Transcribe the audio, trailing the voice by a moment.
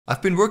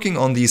I've been working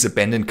on these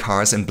abandoned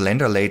cars in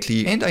Blender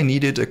lately and I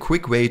needed a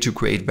quick way to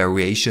create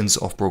variations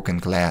of broken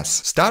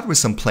glass. Start with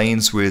some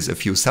planes with a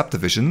few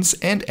subdivisions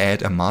and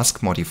add a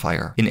mask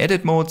modifier. In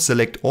edit mode,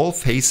 select all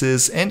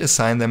faces and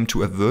assign them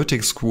to a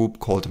vertex group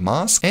called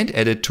mask and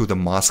add it to the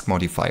mask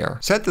modifier.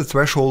 Set the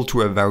threshold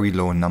to a very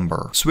low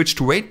number. Switch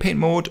to weight paint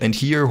mode and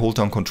here hold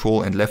down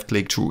Ctrl and left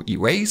click to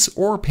erase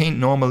or paint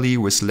normally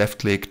with left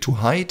click to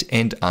hide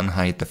and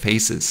unhide the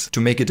faces.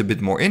 To make it a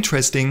bit more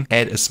interesting,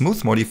 add a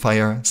smooth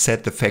modifier,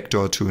 set the factor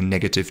to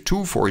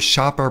 -2 for a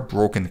sharper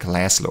broken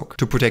glass look.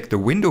 To protect the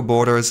window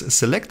borders,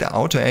 select the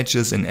outer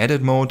edges in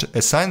edit mode,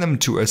 assign them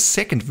to a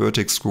second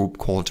vertex group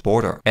called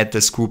border. Add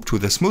this group to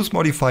the smooth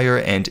modifier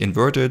and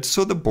invert it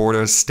so the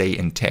borders stay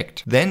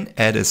intact. Then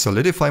add a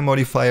solidify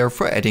modifier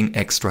for adding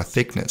extra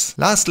thickness.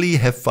 Lastly,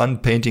 have fun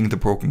painting the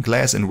broken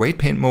glass in weight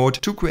paint mode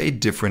to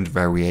create different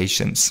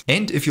variations.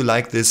 And if you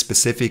like this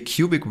specific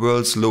Cubic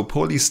Worlds low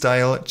poly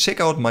style, check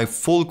out my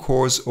full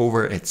course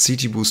over at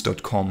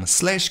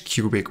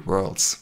cgboost.com/cubicworlds.